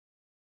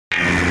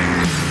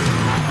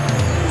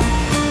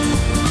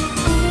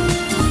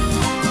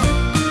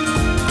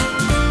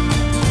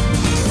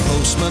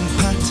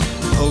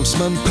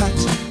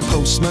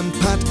Postman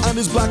Pat and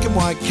his black and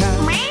white cat.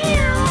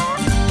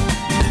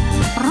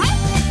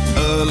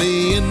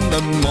 Early in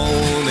the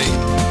morning,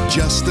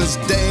 just as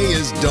day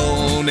is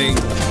dawning,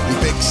 he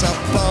picks up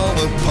all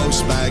the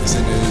post bags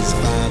in his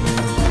van.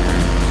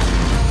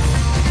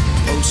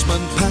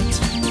 Postman Pat,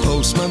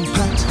 Postman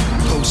Pat,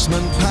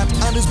 Postman Pat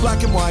and his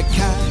black and white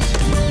cat.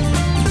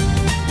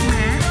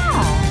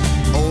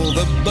 All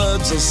the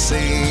birds are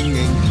singing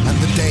and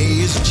the day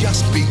is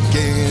just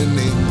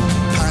beginning.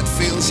 Pat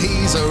feels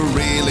he's a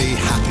really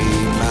happy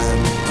man.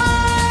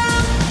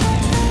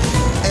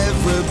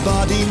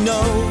 Everybody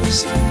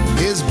knows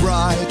his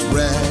bright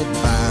red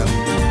van.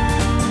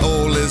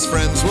 All his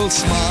friends will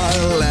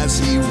smile as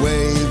he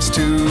waves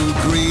to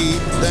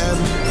greet them.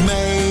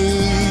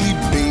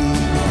 Maybe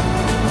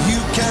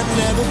you can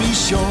never be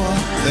sure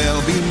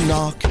there'll be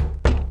knock,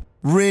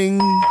 ring,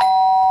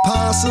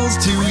 parcels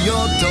to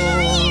your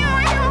door.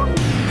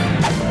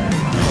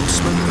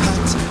 Postman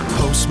Pat,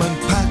 Postman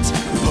Pat,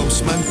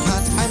 Postman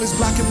Pat and his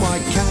black and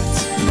white cat.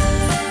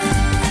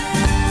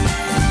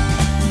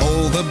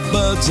 All the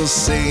birds are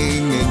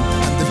singing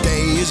and the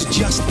day is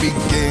just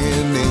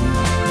beginning.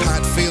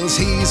 Pat feels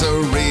he's a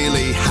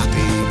really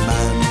happy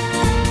man.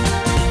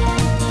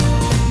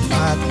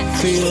 Pat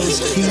feels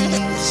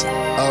he's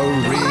a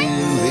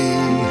really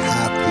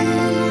happy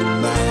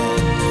man.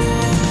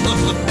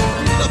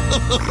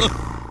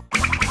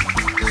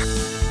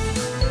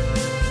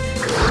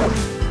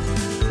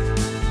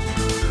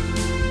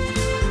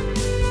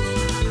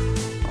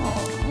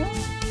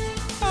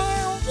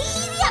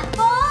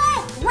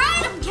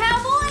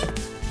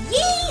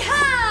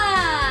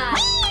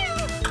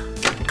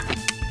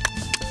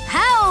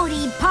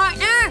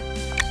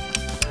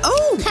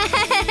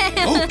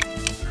 Oh,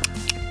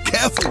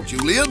 careful,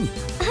 Julian.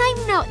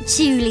 I'm not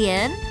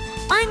Julian.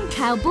 I'm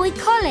Cowboy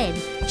Colin,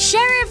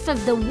 Sheriff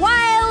of the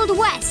Wild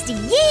West.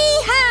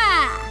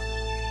 Yee-haw!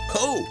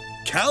 Oh,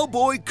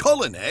 Cowboy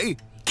Colin, eh?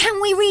 Can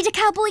we read a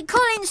Cowboy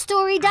Colin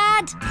story,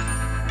 Dad?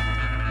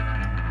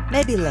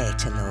 Maybe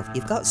later, love.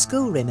 You've got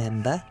school,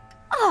 remember?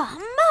 Oh,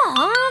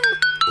 Mum!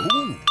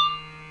 Ooh.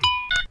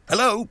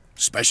 Hello,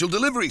 Special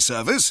Delivery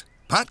Service.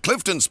 Pat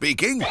Clifton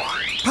speaking.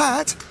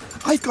 Pat,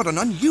 I've got an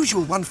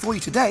unusual one for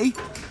you today.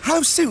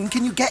 How soon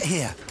can you get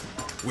here?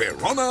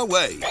 We're on our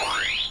way.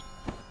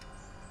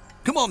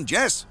 Come on,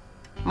 Jess.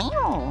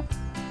 Meow.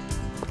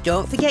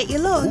 Don't forget your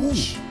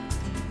lunch. Ooh.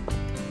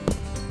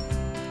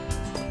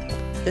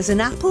 There's an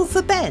apple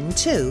for Ben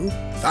too.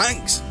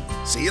 Thanks.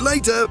 See you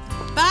later.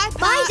 Bye, Pat.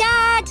 Bye,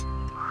 Dad.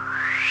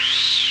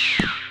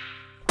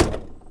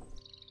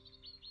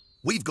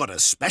 We've got a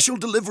special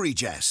delivery,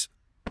 Jess.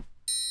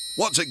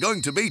 What's it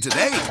going to be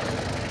today?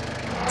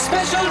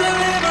 Special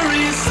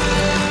delivery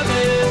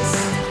service,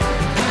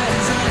 Pat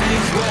is on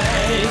his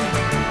way.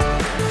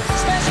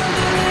 Special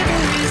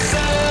delivery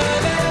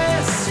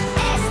service,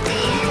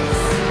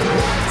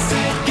 what's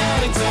it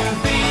going to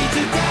be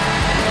today?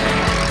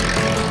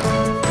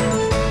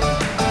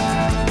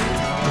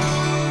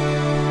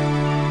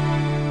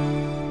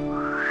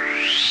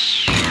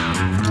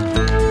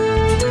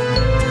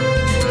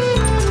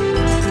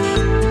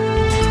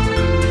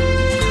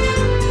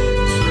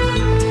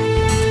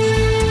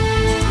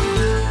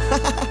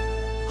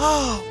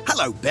 Oh,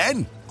 hello,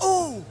 Ben.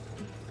 Oh!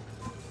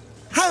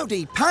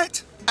 Howdy,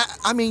 Pat.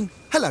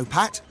 Hello,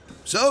 Pat.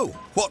 So,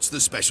 what's the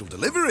special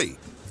delivery?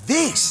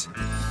 This.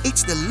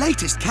 It's the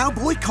latest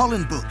Cowboy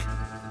Colin book.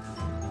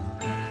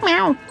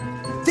 Meow.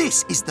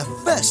 This is the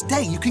first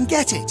day you can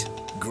get it.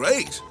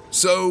 Great.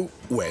 So,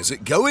 where's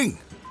it going?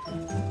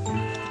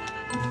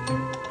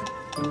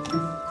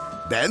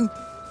 Ben?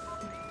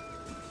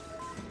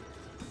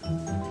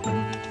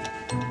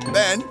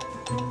 Ben?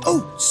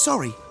 Oh,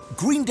 sorry.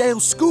 Greendale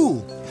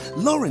School.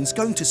 Lauren's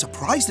going to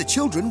surprise the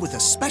children with a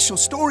special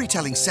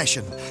storytelling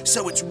session,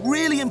 so it's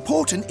really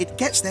important it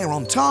gets there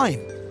on time.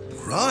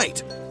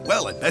 Right.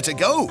 Well, I'd better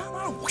go.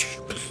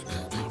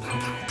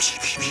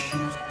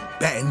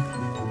 Ben?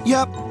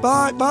 Yep,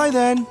 bye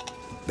then.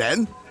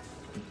 Ben?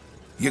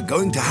 You're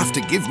going to have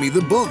to give me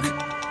the book.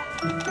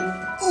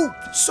 Oh,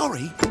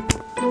 sorry.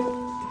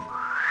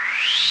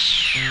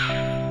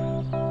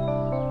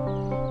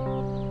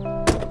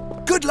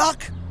 Good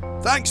luck.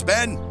 Thanks,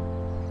 Ben.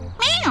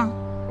 Meow.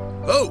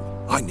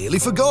 Oh, I nearly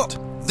forgot.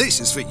 This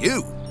is for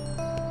you.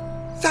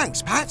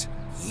 Thanks, Pat.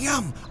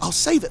 Yum. I'll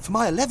save it for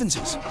my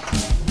 11s.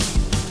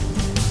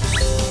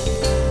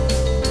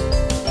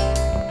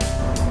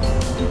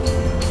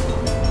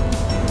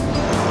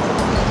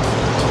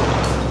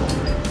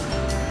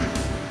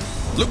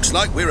 Looks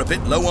like we're a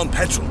bit low on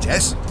petrol,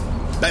 Jess.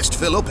 Best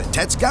fill up at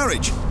Ted's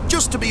garage,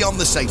 just to be on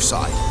the safe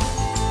side.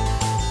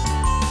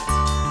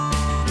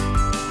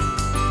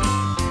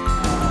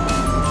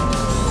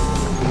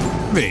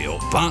 Me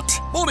up, Pat.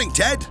 Morning,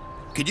 Ted.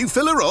 Can you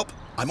fill her up?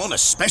 I'm on a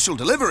special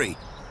delivery.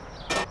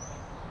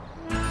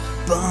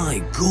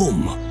 By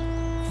gum.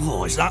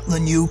 Oh, is that the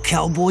new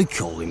Cowboy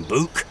Colin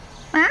book?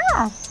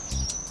 Meow.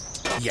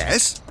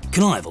 Yes?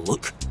 Can I have a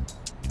look?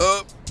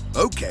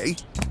 Okay.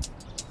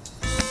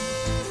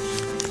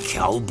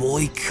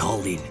 Cowboy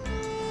Colin.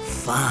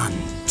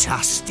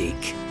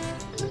 Fantastic.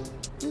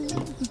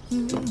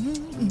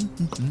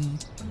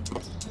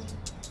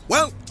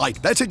 Well,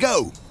 I'd better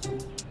go.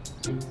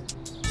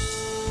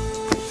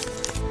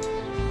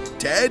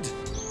 Ted?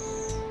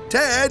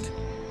 Ted?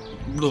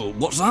 Oh,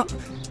 what's that?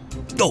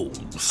 Oh,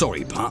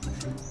 sorry, Pat.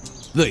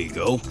 There you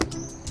go.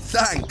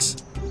 Thanks.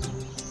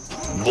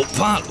 But,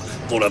 Pat,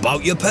 what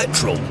about your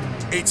petrol?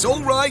 It's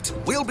all right.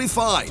 We'll be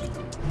fine.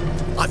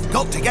 I've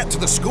got to get to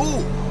the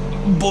school.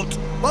 But...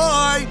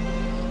 Bye!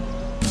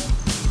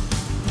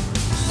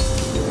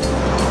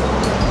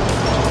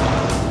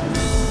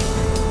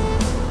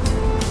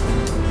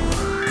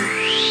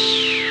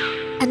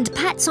 And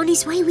Pat's on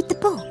his way with the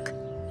book.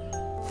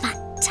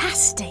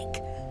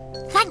 Fantastic.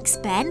 Thanks,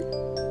 Ben.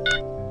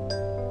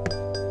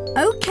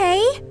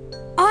 OK,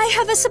 I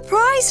have a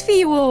surprise for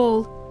you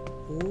all.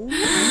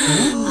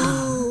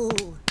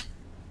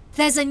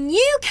 There's a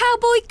new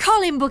Cowboy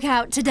Colin book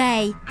out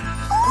today.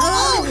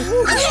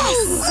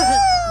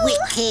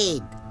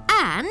 Wicked!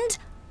 And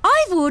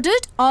I've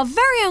ordered our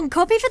very own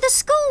copy for the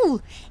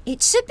school.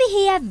 It should be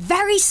here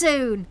very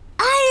soon.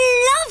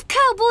 I love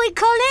Cowboy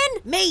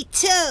Colin. Me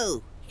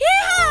too!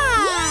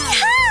 Yeehaw!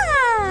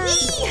 Yeehaw!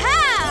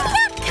 Yeehaw!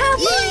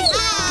 Cowboy!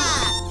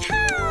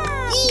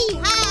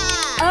 Yeehaw!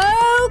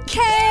 OK.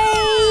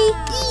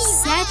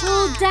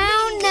 Settle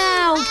down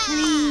now,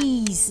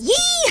 please.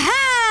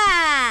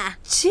 Yeehaw!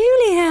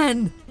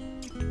 Julian!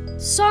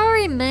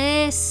 Sorry,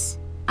 miss.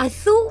 I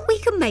thought we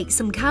could make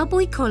some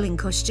Cowboy Colin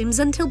costumes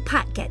until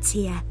Pat gets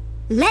here.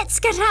 Let's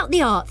get out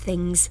the art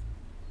things.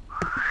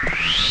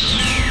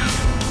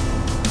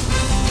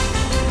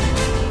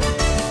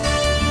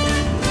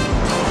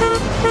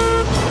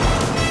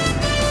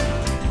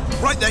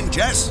 Right then,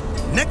 Jess.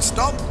 Next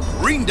stop,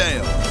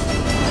 Greendale.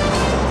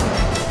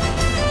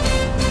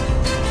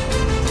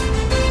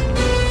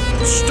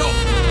 Stop!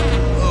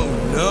 Oh,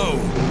 no.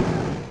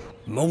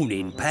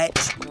 Morning,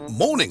 Pat.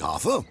 Morning,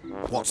 Arthur.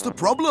 What's the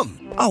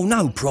problem? Oh,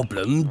 no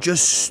problem.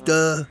 Just,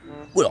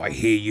 well, I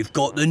hear you've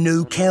got the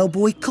new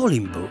Cowboy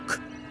Colin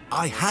book.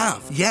 I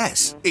have,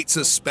 yes. It's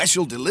a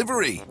special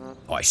delivery.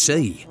 I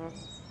see.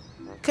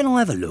 Can I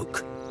have a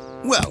look?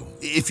 Well,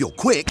 if you're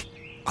quick,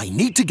 I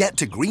need to get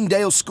to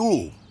Greendale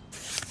School.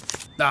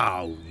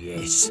 Oh,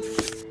 yes.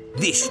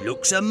 This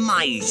looks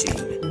amazing.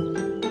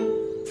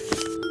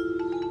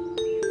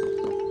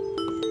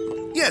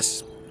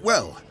 Yes,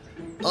 well,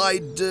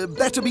 I'd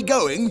better be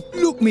going.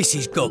 Look,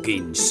 Mrs.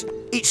 Goggins.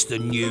 It's the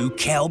new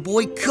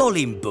Cowboy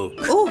Colin book.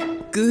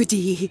 Oh,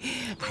 goody.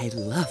 I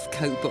love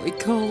Cowboy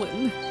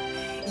Colin.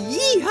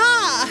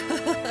 Yeehaw!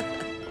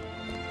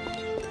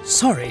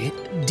 Sorry,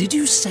 did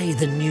you say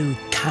the new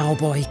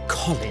Cowboy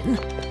Colin?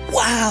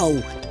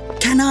 Wow!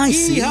 Can I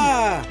see?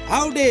 Yeehaw!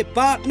 Howdy,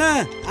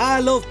 partner. I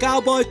love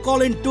Cowboy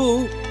Colin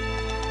too.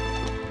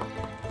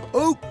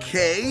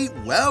 OK,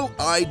 well,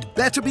 I'd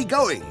better be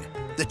going.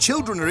 The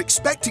children are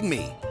expecting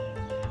me.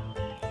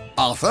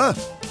 Arthur?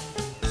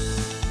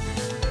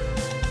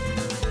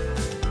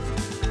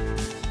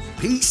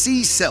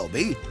 P.C.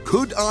 Selby,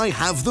 could I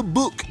have the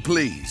book,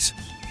 please?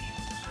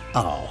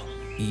 Oh,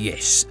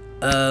 yes.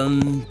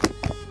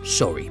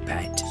 Sorry,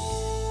 Pat.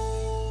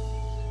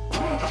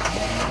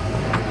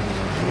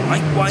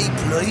 Make way,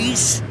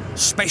 please.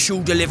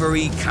 Special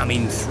delivery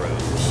coming through.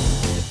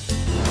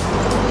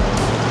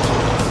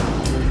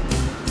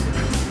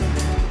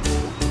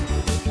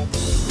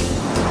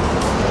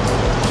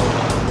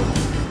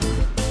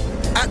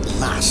 At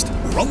last,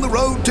 we're on the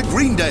road to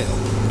Greendale,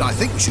 and I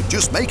think we should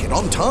just make it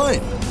on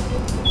time.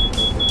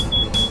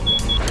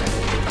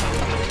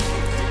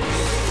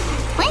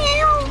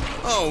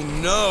 Oh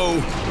no!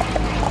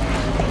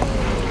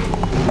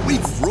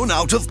 We've run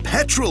out of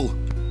petrol.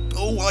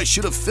 Oh, I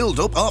should have filled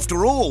up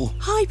after all.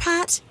 Hi,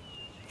 Pat.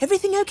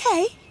 Everything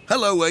okay?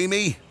 Hello,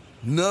 Amy.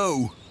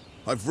 No,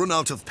 I've run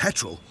out of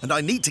petrol and I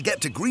need to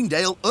get to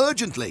Greendale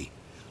urgently.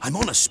 I'm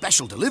on a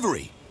special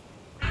delivery.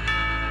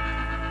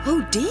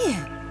 Oh,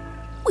 dear.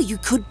 Well, you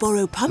could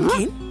borrow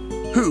Pumpkin.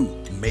 Who,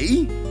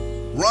 me?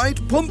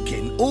 Ride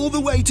Pumpkin all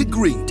the way to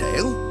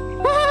Greendale?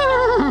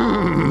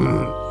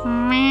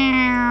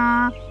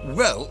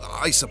 Well,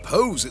 I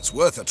suppose it's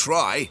worth a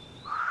try.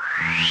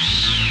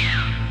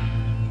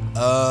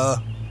 Whoa!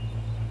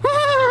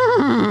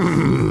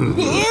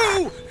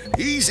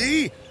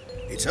 Easy.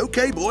 It's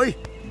okay, boy.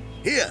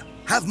 Here,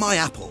 have my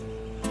apple.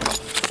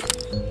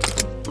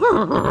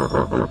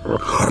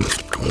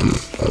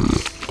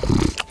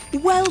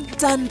 Well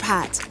done,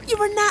 Pat.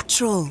 You're a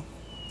natural.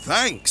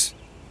 Thanks.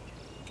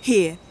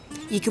 Here,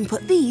 you can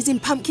put these in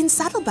Pumpkin's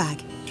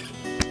saddlebag.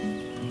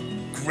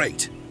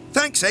 Great.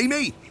 Thanks,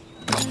 Amy.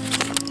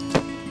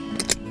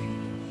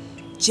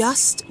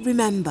 Just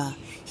remember,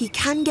 he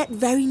can get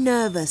very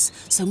nervous,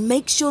 so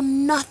make sure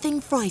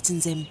nothing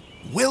frightens him.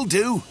 Will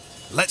do.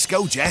 Let's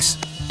go, Jess.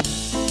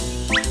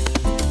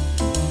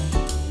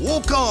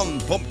 Walk on,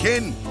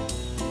 Pumpkin.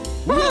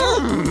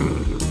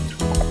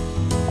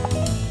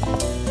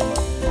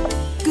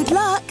 Good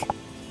luck.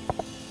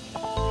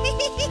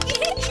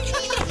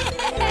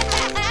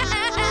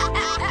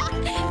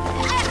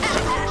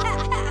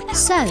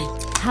 So,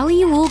 how are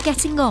you all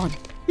getting on?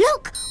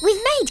 Look,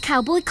 We've made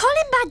Cowboy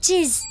Colin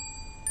badges.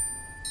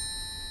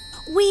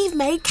 We've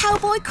made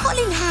Cowboy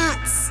Colin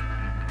hats.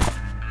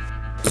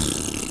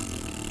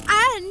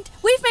 And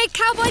we've made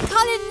Cowboy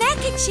Colin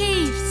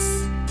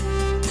neckerchiefs.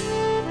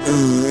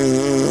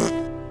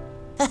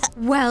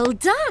 Well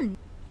done.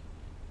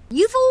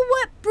 You've all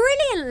worked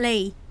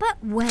brilliantly. But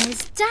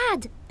where's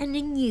Dad and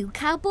the new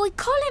Cowboy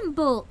Colin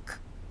book?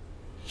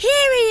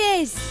 Here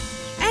he is.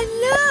 And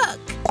look,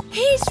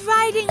 he's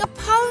riding a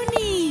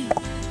pony.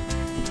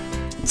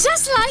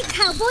 Just like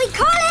Cowboy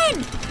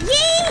Colin!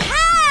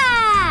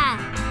 Yee-haw!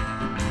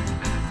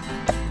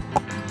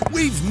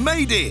 We've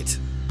made it!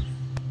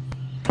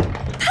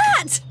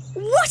 Pat!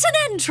 What an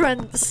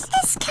entrance!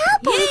 It's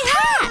Cowboy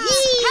Pat!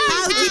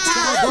 Howdy,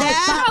 Cowboy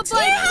Pat. It's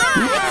Cowboy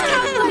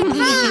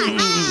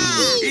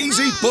Pat!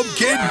 Easy,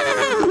 Pumpkin!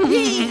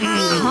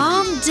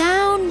 Calm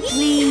down,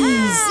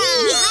 please.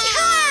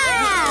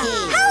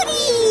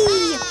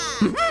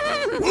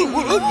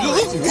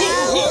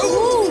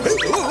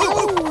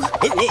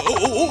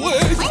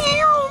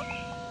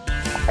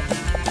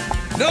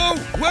 No,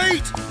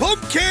 wait!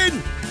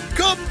 Pumpkin!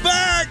 Come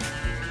back!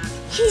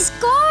 He's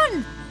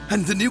gone!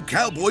 And the new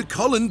Cowboy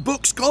Colin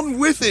book's gone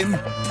with him.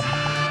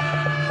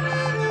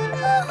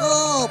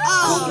 Oh,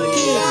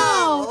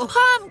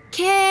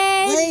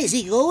 Pumpkin! Where is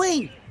he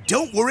going?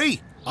 Don't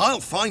worry,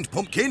 I'll find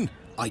Pumpkin.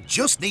 I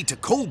just need to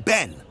call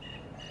Ben.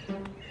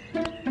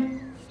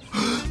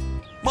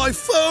 My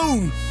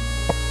phone!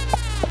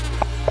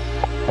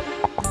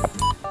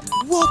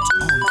 What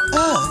on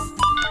earth?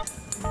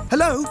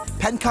 Hello,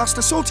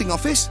 Pencaster Sorting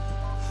Office?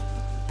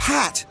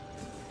 Pat,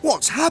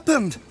 what's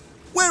happened?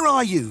 Where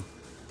are you?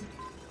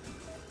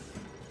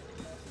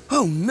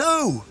 Oh,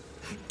 no.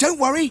 Don't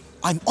worry,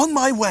 I'm on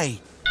my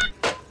way.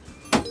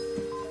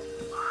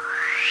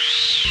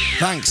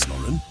 Thanks,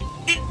 Lauren.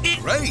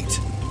 Great.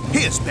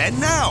 Here's Ben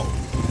now.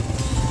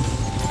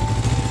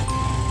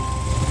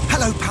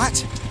 Hello,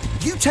 Pat.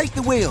 You take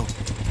the wheel.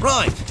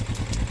 Right.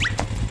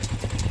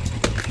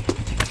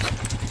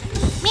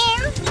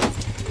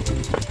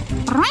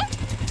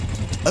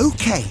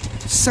 OK,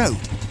 so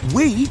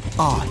we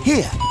are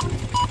here.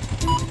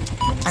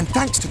 And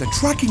thanks to the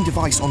tracking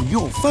device on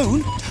your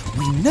phone,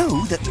 we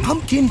know that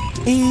Pumpkin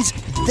is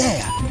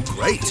there.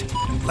 Great.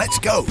 Let's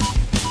go.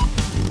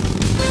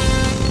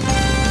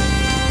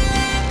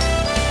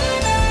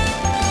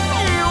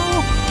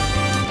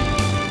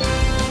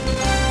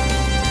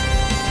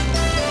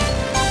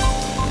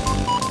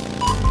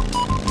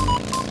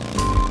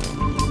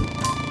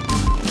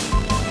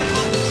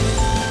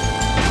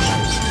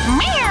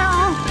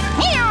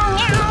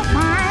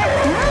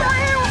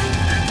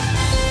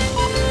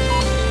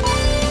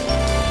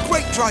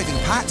 Driving,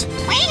 Pat.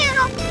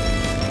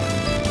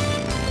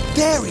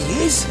 There he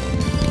is.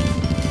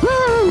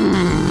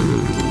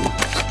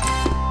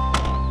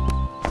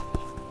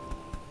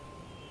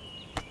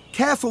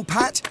 Careful,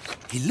 Pat.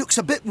 He looks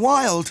a bit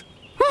wild.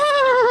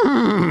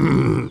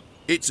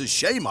 It's a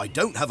shame I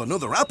don't have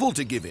another apple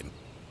to give him.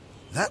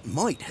 That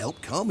might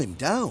help calm him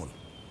down.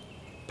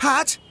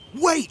 Pat,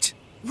 wait.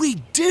 We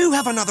do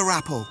have another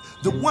apple.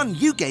 The one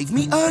you gave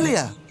me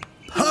earlier.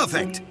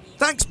 Perfect.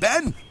 Thanks,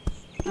 Ben.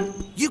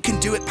 You can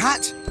do it,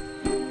 Pat.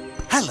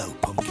 Hello,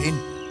 Pumpkin.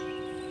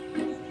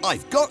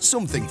 I've got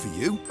something for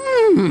you.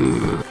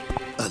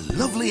 A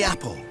lovely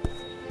apple.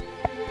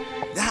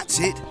 That's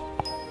it.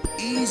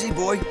 Easy,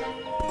 boy.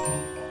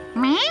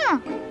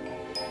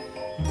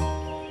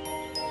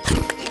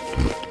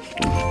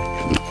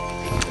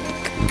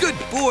 Good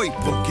boy,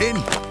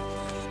 Pumpkin.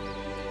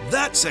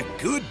 That's a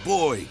good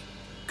boy.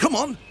 Come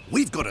on,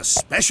 we've got a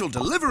special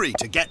delivery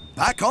to get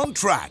back on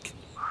track.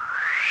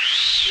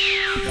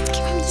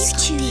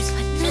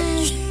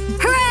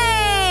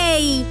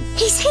 Hooray!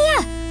 He's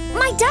here!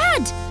 My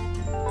dad!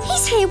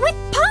 He's here with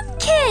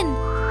Pumpkin!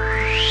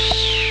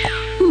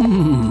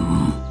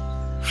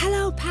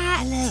 Hello,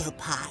 Pat. Hello,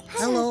 Pat.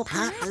 Hello,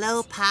 Pat.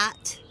 Hello,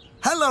 Pat.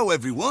 Hello,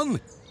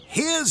 everyone.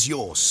 Here's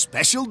your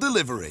special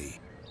delivery.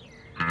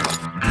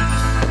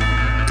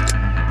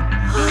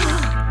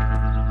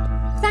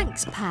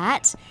 Thanks,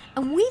 Pat.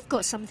 And we've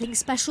got something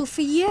special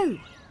for you.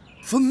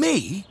 For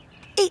me?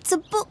 It's a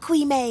book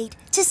we made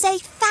to say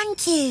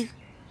thank you.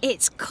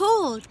 It's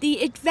called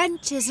The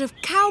Adventures of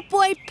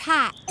Cowboy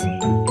Pat.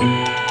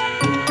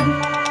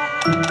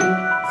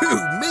 Who,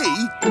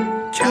 me?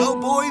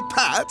 Cowboy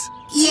Pat?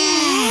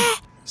 Yeah!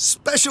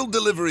 Special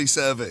delivery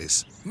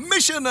service.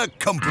 Mission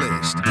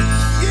accomplished.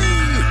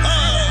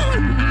 Yee-haw!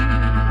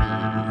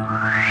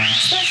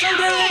 Special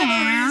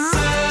delivery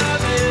service.